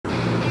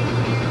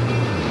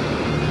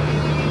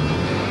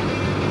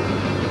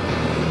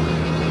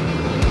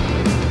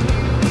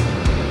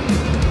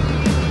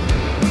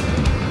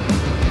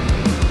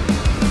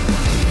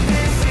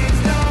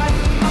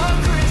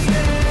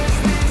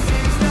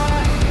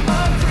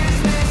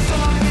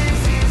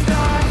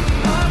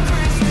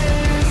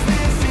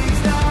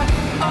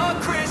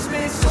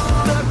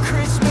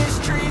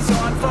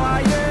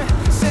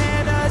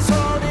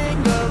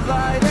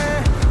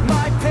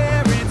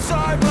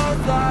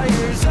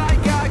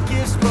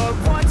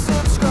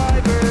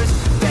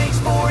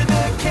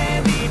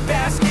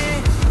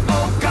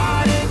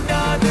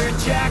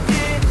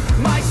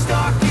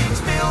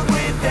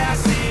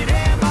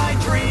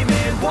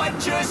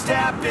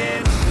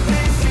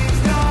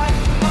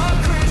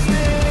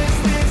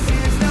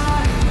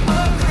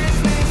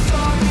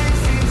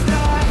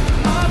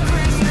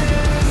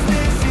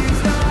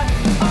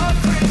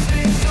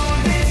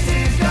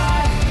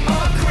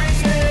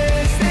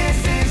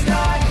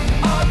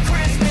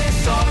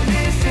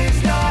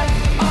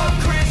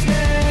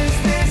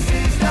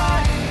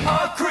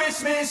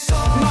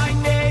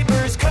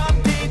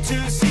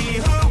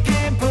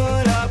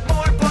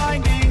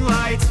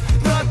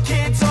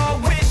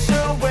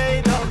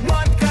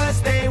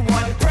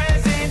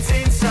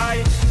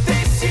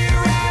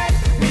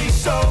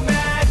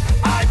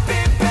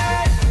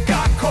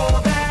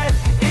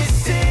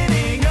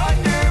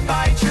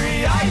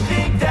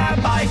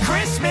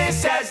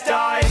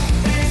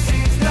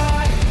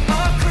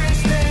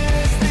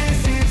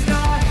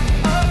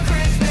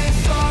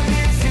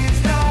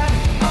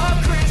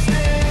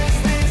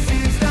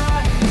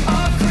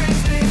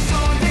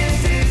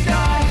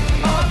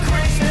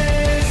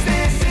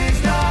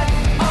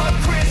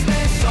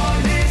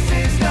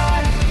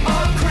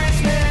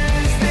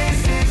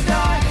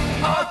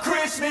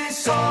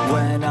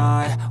When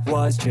I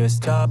was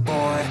just a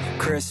boy,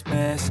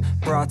 Christmas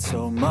brought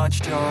so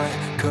much joy.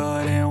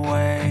 Couldn't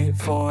wait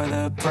for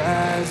the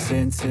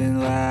presents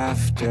and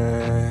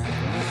laughter.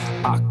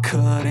 I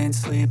couldn't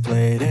sleep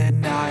late at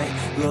night,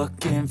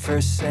 looking for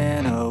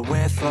Santa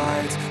with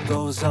lights.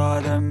 Those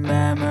are the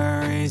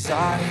memories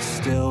I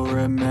still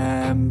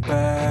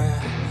remember.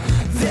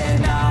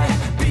 Then I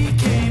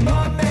became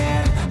a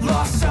man,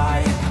 lost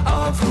sight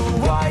of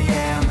who I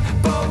am.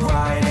 But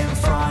right in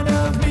front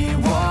of me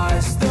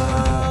was the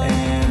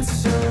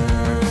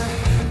answer.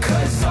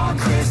 'Cause on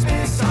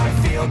Christmas I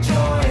feel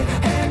joy,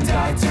 and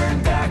I turn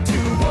back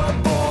to a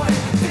boy.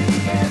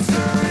 The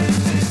answer is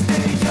to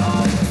stay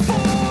young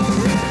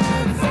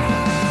forever.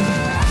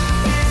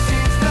 This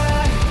is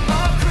not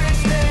a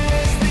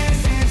Christmas, this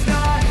is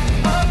not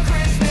a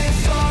Christmas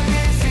song.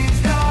 This is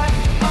not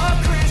a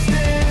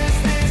Christmas,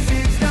 this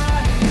is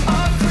not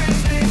a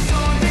Christmas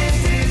song. This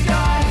is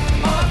not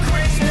a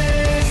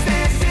Christmas,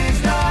 this is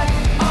not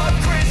a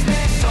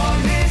Christmas song.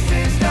 This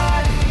is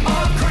not a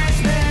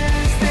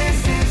Christmas, this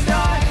is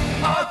not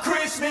a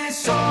Christmas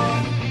song.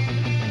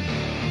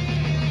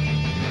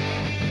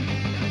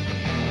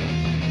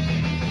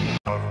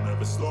 I don't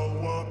ever slow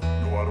up,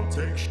 no I don't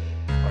take sh**.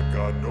 I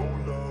got no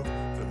love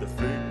for the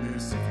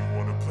fakeness. If you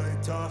wanna play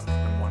tough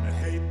and wanna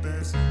hate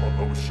this, I'll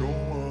always show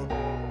up.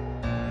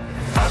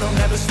 I don't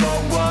ever slow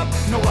up,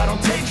 no I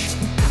don't take sh**.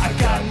 I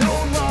got no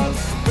love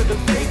for the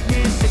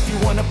fakeness. If you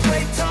wanna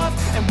play tough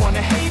and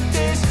wanna hate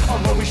this,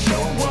 I'll always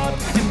show up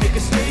and make a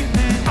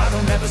statement. I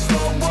don't ever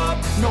slow up,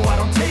 no I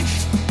don't take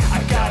sh**. I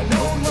got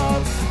no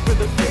love for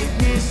the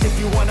fakeness. If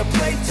you wanna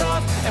play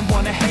tough and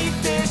wanna hate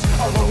this,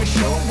 I'll always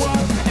show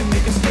up and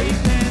make a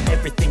statement.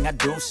 Everything I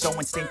do so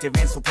instinctive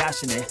and so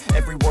passionate.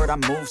 Every word I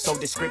move so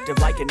descriptive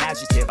like an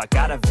adjective. I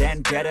got a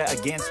vendetta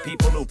against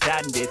people who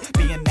patented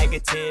being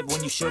negative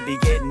when you should be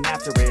getting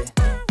after it.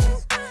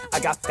 I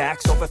got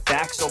facts over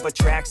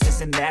tracks, this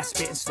and that.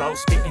 Spitting slow,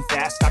 spitting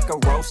fast. I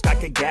could roast, I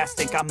could gas.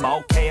 Think I'm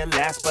okay at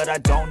last, but I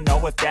don't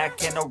know if that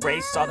can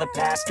erase all the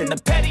past. And the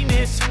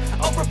pettiness,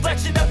 a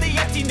reflection of the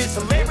emptiness.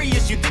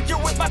 Hilarious, you think you're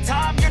worth my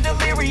time, you're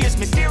delirious.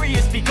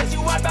 Mysterious, because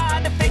you hide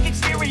behind a fake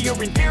exterior.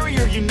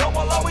 Inferior, you know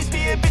I'll always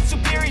be a bit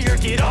superior.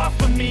 Get off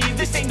of me,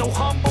 this ain't no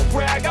humble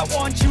brag. I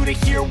want you to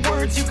hear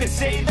words, you can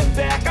say them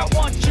back. I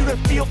want you to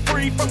feel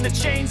free from the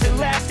chains that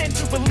last, and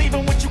to believe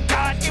in what you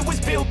got, it was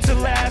built to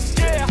last,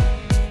 yeah.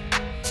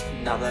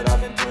 Now that I've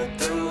been put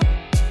through,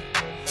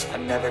 I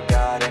never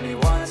got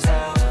anyone's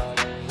help.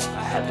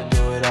 I had to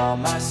do it all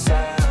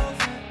myself.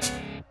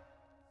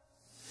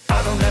 I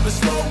don't ever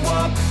slow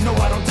up, no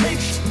I don't take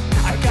sh**.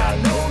 I got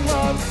no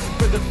love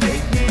for the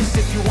fakeness.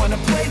 If you wanna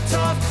play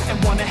tough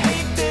and wanna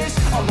hate this,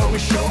 I'll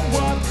always show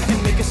up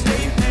and make a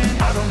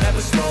statement. I don't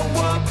ever slow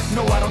up,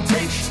 no I don't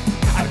take sh**.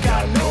 I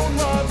got no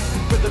love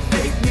for the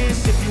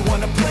fakeness. If you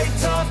wanna play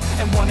tough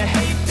and wanna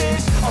hate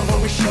this, I'll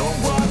always show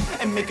up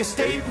and make a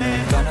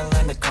statement. Gonna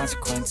learn the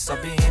consequence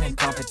of being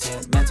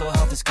incompetent. Mental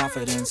health is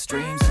confidence,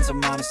 dreams and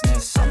some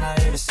honestness. I'm not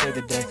here to save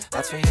the day,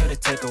 that's for you to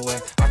take away.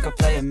 I could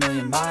play a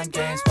million mind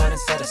games, but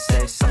instead I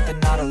say something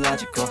not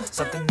illogical,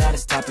 something that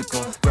is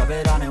topical. Rub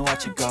it on and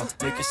watch it go,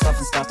 make yourself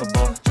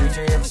unstoppable. Dreams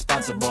are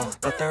irresponsible,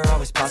 but they're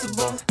always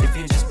possible. If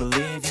you just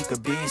believe, you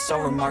could be so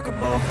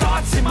remarkable.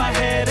 Thoughts in my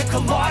head, a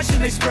collage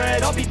and they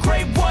spread. I'll be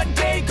great one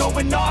day,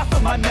 going off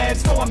of my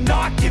meds. No, I'm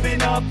not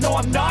giving up, no,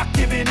 I'm not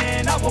giving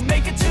in. I will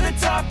make it to the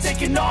top,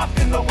 taking off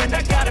in the wind.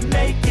 I gotta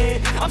make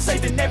it, I'm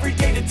saving every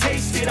day to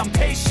taste it. I'm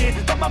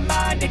patient, but my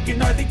mind, it can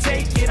hardly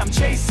take it. I'm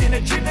chasing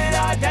a dream that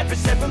I've had for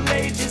several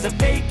ages. A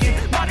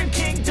vacant, modern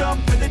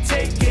kingdom for the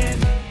taking.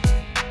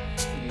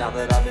 Now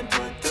that I've been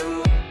put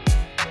through,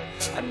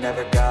 I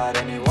never got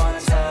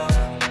anyone's help.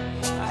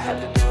 I had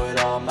to do it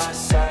all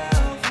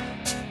myself.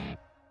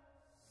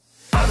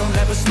 I don't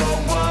ever slow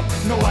up,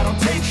 no I don't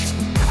take sh**.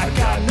 I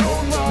got no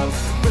love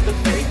for the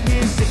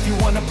fakeness. If you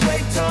wanna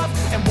play tough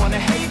and wanna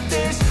hate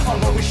this,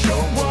 I'll always show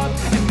up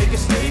and make a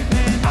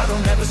statement. I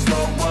don't ever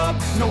slow up,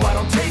 no I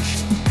don't take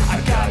sh**. I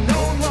got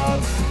no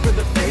love for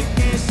the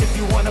fakeness. If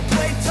you wanna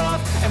play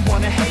tough and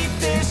wanna hate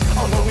this,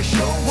 I'll always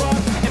show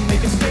up and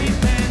make a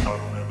statement. I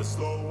don't ever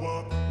slow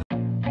up.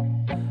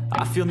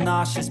 I feel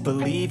nauseous,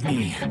 believe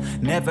me.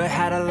 Never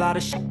had a lot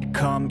of shit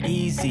come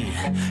easy.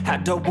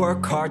 Had to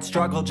work hard,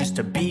 struggle just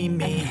to be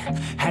me.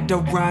 Had to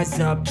rise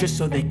up just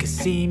so they could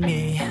see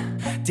me.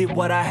 Did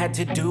what I had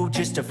to do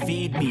just to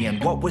feed me,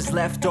 and what was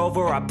left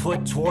over I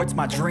put towards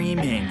my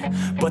dreaming.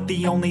 But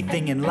the only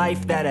thing in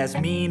life that has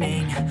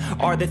meaning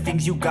are the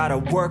things you gotta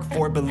work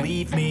for,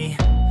 believe me.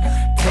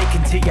 Take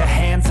into your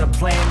hands a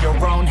plan, your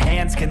own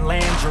hands can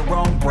land your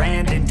own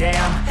brand. And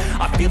damn,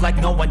 I feel like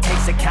no one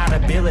takes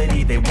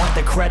accountability. They want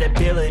the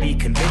credibility,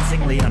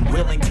 convincingly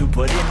unwilling to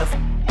put in the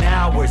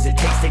hours it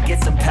takes to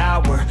get some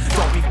power.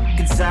 Don't be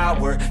f***ing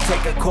sour,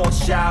 take a cold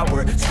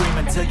shower. Scream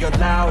until you're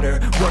louder,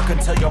 work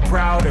until you're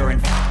prouder.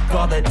 And f***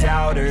 all the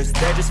doubters,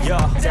 they're just your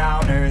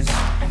downers.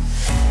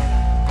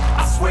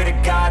 I swear to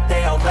God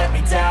they all let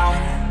me down.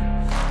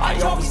 I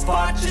always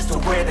fought just to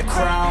wear the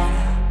crown.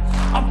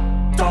 I'm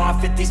f***ed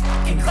off at these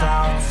f***ing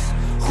clowns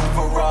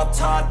who were all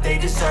taught they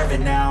deserve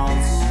an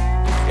ounce.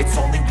 It's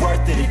only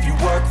worth it if you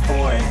work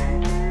for it.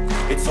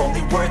 It's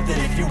only worth it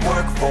if you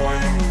work for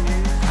it.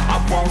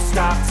 I won't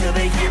stop till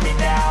they hear me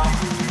now.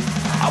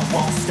 I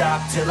won't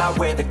stop till I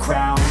wear the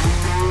crown.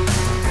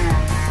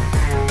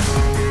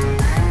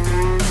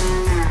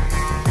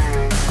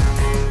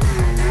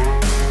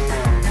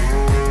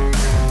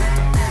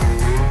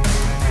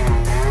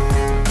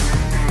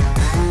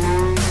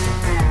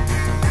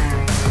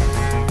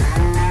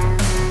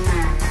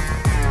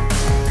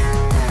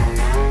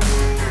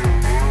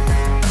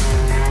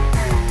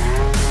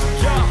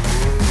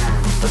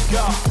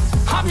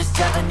 I'm just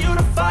telling you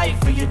to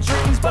fight for your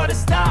dreams, but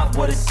it's not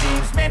what it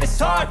seems. Man, it's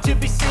hard to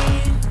be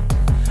seen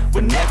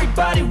when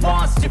everybody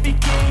wants to be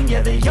king.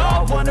 Yeah, they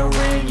all wanna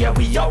ring, yeah,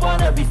 we all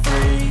wanna be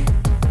free.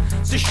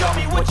 So show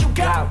me what you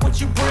got,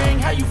 what you bring,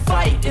 how you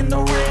fight in the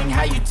ring,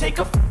 how you take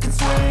a fucking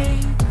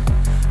swing.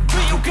 Do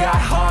you got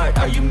heart,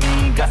 are you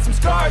mean? Got some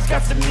scars,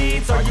 got some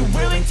needs, are you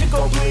willing to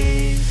go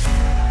bleed?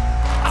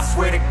 I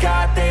swear to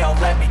God they all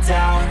let me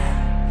down.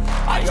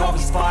 I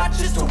always fought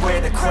just to wear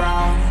the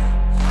crown.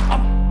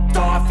 I'm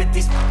off at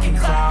these fucking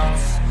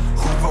clowns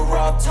who were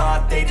all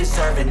taught they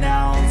deserve an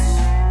ounce.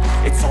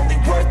 It's only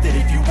worth it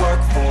if you work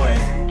for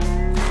it.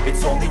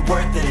 It's only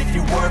worth it if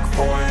you work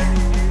for it.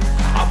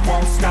 I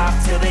won't stop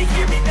till they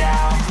hear me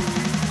now.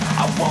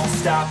 I won't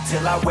stop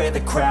till I wear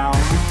the crown.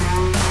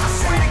 I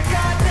swear to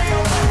God they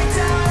all let me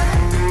down.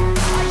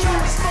 I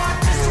always fought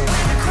just to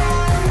wear the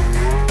crown.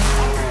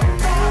 I'm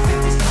off at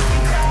these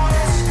fucking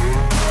clowns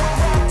who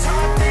were all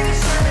taught they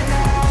deserve an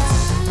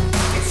ounce.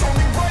 It's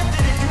only worth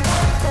it if you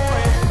work for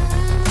it.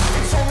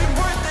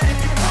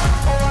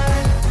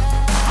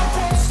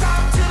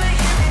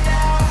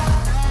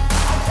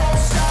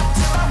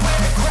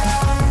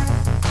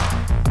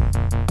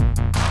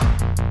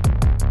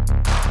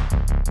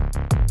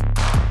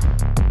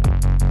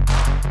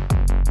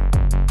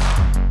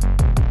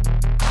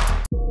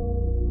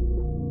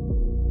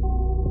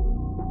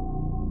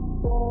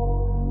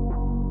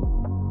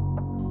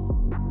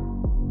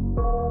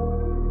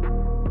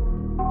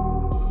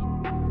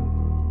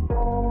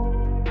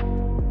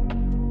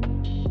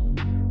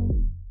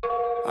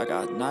 I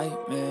got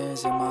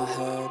nightmares in my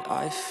head,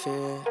 I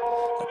fear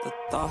that the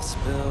thoughts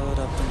build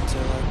up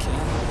until I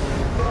can't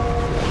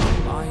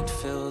hear. My mind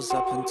fills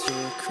up into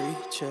a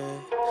creature,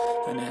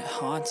 and it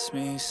haunts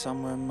me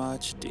somewhere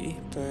much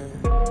deeper.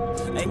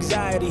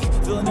 Anxiety,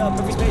 filling up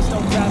every space, no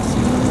privacy.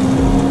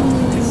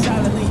 And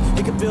silently,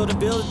 it can build and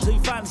build until you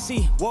finally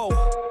see, whoa,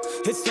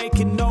 it's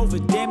taking over,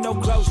 damn no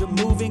closure,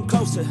 moving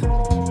closer.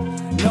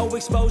 No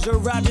exposure,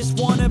 I just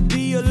wanna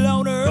be